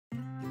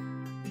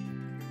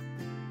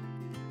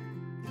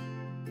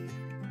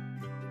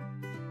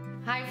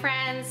Hi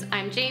friends,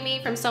 I'm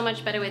Jamie from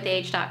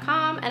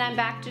SoMuchBetterWithAge.com and I'm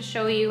back to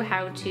show you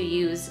how to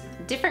use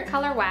different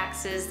color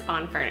waxes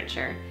on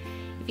furniture.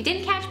 If you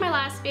didn't catch my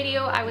last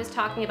video, I was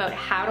talking about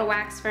how to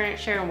wax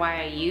furniture and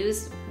why I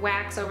use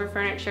wax over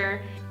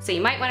furniture. So you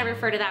might want to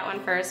refer to that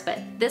one first, but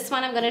this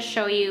one I'm going to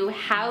show you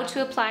how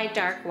to apply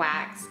dark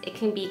wax. It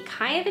can be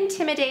kind of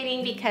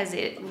intimidating because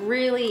it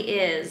really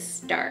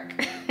is dark.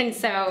 And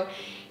so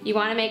you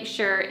want to make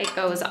sure it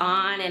goes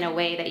on in a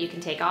way that you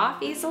can take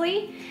off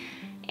easily.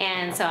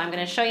 And so I'm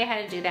going to show you how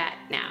to do that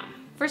now.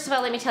 First of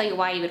all, let me tell you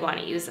why you would want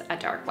to use a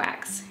dark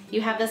wax.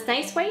 You have this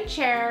nice white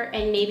chair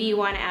and maybe you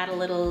want to add a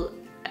little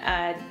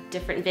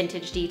different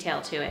vintage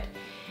detail to it.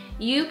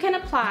 You can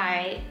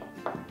apply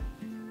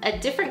a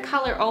different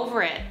color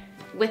over it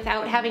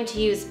without having to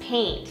use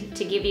paint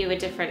to give you a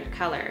different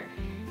color.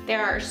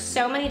 There are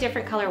so many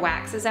different color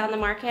waxes on the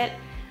market.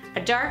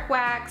 A dark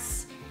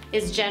wax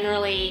is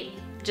generally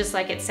just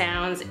like it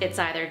sounds. It's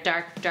either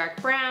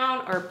dark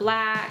brown or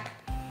black.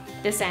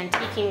 This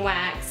antiquing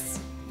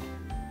wax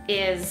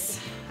is,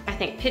 I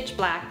think, pitch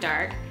black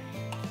dark,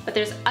 but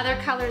there's other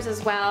colors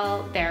as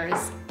well.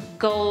 There's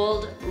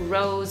gold,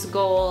 rose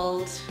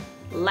gold,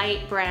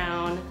 light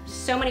brown,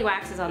 so many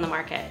waxes on the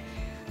market.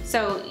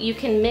 So you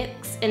can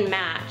mix and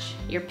match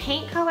your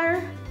paint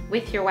color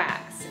with your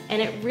wax,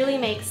 and it really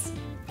makes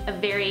a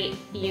very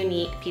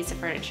unique piece of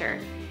furniture.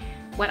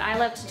 What I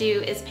love to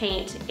do is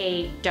paint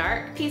a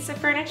dark piece of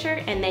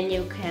furniture and then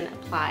you can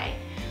apply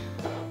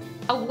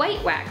a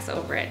white wax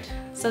over it.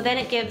 So then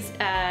it gives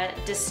a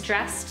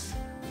distressed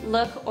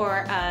look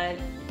or a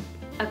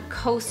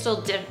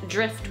coastal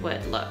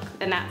driftwood look,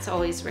 and that's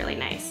always really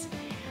nice.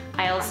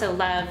 I also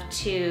love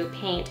to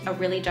paint a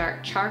really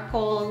dark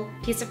charcoal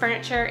piece of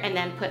furniture and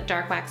then put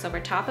dark wax over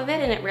top of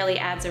it, and it really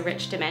adds a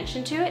rich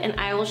dimension to it, and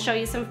I will show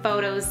you some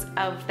photos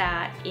of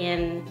that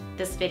in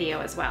this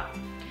video as well.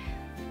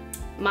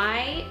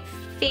 My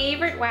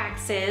favorite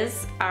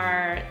waxes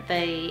are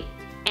the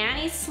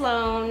Annie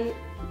Sloan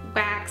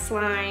wax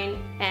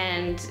line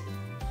and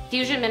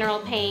Fusion Mineral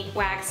Paint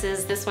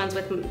waxes. This one's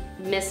with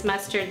Miss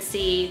Mustard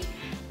Seed.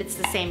 It's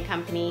the same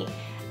company.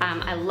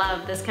 I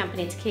love this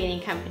company, it's a Canadian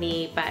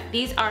company, but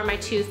these are my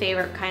two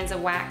favorite kinds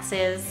of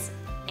waxes.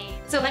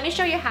 So let me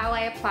show you how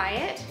I apply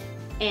it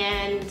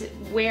and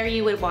where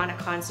you would want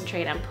to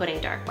concentrate on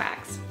putting dark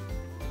wax.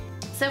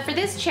 So for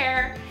this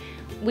chair,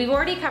 we've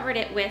already covered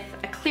it with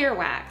a clear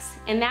wax,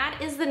 and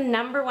that is the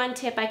 #1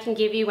 tip I can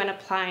give you when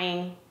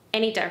applying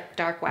any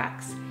dark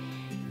wax.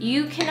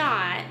 You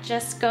cannot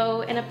just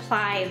go and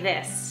apply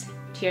this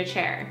to your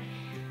chair.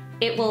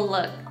 It will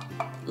look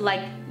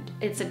like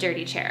it's a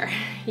dirty chair.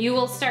 You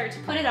will start to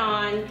put it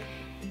on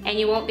and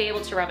you won't be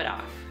able to rub it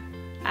off.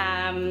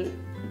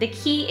 The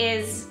key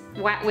is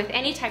with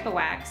any type of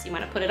wax, you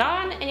want to put it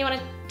on and you want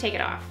to take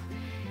it off.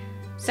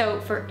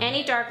 So for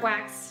any dark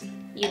wax,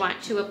 you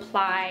want to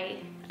apply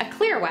a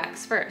clear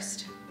wax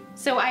first.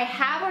 So I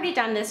have already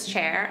done this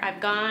chair. I've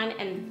gone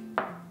and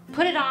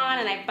put it on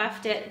and I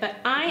buffed it, but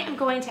I am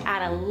going to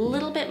add a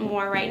little bit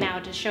more right now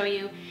to show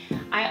you.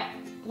 I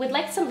would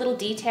like some little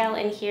detail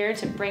in here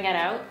to bring it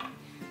out.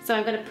 So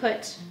I'm going to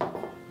put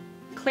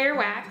clear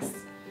wax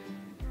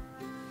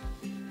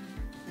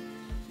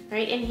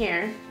right in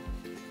here,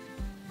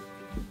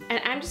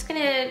 and I'm just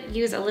going to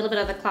use a little bit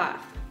of the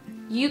cloth.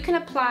 You can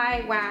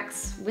apply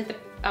wax with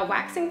a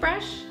waxing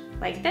brush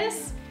like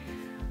this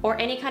or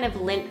any kind of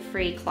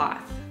lint-free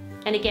cloth.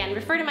 And again,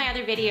 refer to my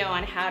other video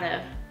on how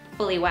to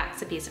fully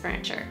wax a piece of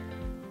furniture.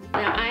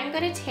 Now I'm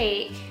going to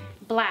take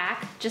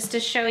black just to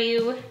show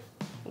you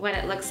what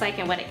it looks like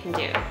and what it can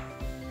do.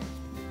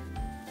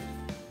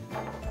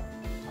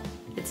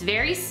 It's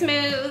very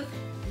smooth,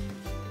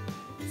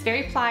 it's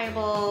very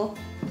pliable.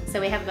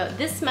 So we have about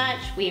this much.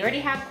 We already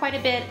have quite a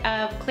bit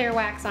of clear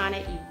wax on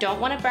it. You don't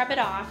want to rub it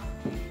off.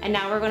 And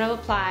now we're going to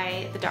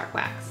apply the dark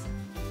wax.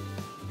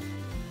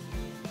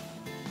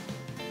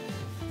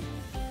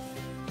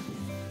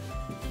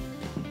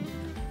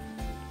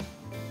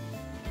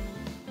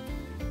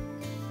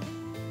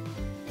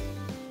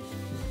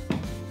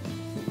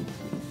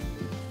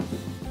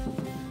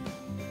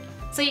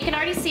 So you can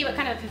already see what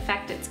kind of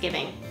effect it's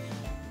giving.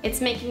 It's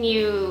making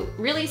you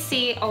really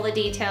see all the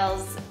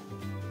details,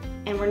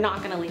 and we're not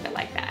going to leave it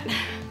like that.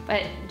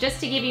 But just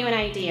to give you an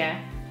idea,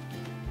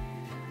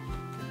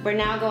 we're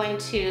now going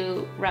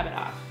to rub it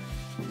off.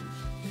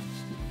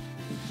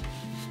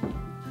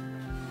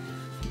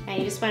 And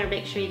you just want to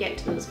make sure you get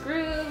into those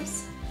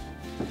grooves.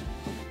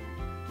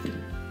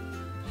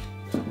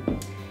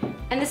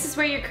 And this is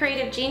where your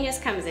creative genius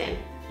comes in.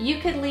 You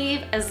could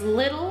leave as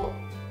little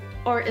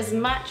or as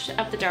much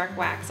of the dark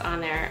wax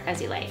on there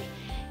as you like.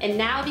 And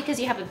now because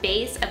you have a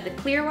base of the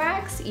clear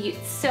wax,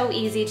 it's so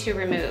easy to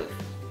remove.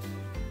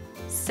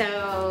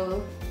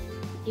 So,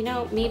 you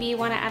know, maybe you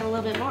want to add a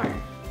little bit more.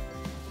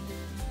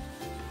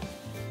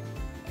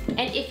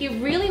 And if you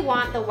really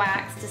want the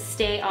wax to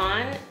stay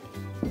on,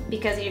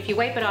 because if you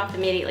wipe it off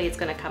immediately, it's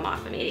going to come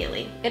off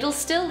immediately. It'll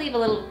still leave a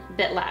little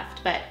bit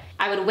left, but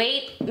I would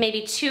wait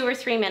maybe 2 or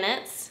 3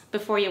 minutes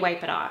before you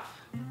wipe it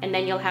off, and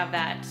then you'll have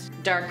that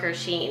darker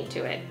sheen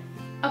to it.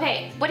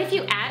 Okay, what if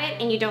you add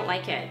it and you don't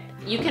like it?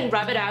 You can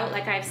rub it out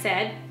like I've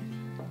said,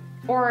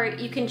 or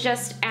you can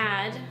just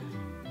add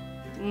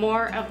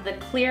more of the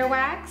clear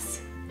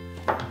wax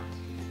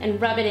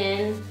and rub it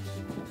in.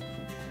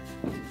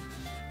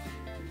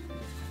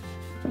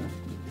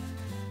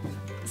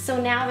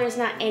 So now there's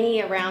not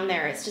any around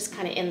there, it's just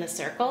kind of in the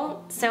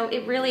circle. So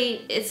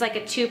it's like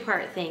a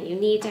two-part thing. You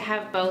need to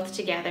have both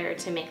together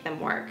to make them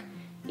work.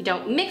 You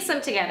don't mix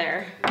them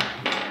together,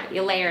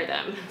 you layer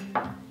them.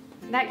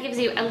 That gives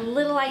you a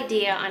little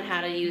idea on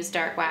how to use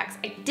dark wax.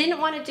 I didn't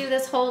want to do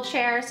this whole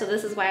chair, so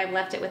this is why I've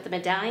left it with the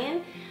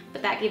medallion,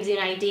 but that gives you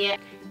an idea.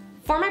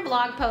 For my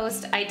blog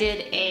post, I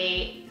did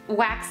a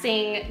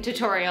waxing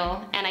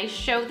tutorial, and I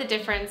showed the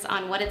difference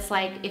on what it's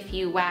like if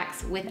you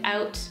wax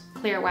without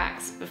clear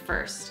wax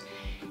first.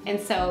 And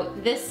so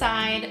this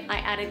side, I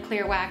added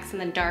clear wax and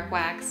then dark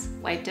wax,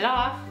 wiped it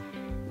off.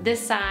 This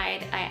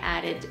side, I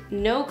added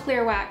no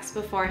clear wax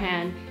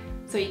beforehand,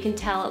 so you can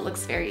tell it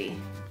looks very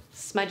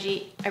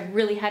smudgy. I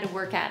really had to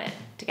work at it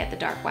to get the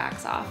dark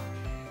wax off.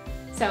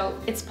 So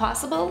it's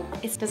possible,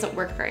 it doesn't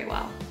work very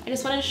well. I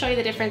just wanted to show you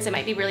the difference. It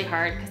might be really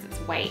hard because it's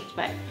white,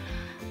 but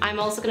I'm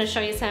also gonna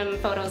show you some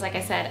photos, like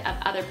I said, of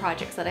other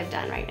projects that I've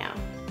done right now.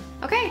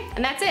 Okay,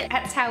 and that's it.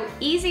 That's how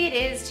easy it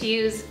is to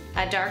use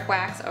a dark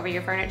wax over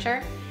your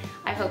furniture.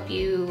 I hope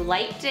you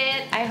liked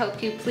it. I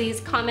hope you please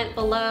comment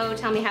below,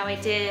 tell me how I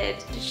did,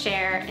 to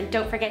share, and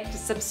don't forget to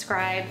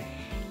subscribe.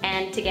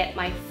 And to get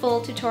my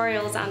full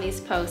tutorials on these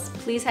posts,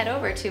 please head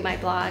over to my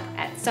blog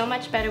at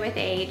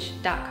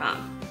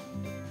somuchbetterwithage.com.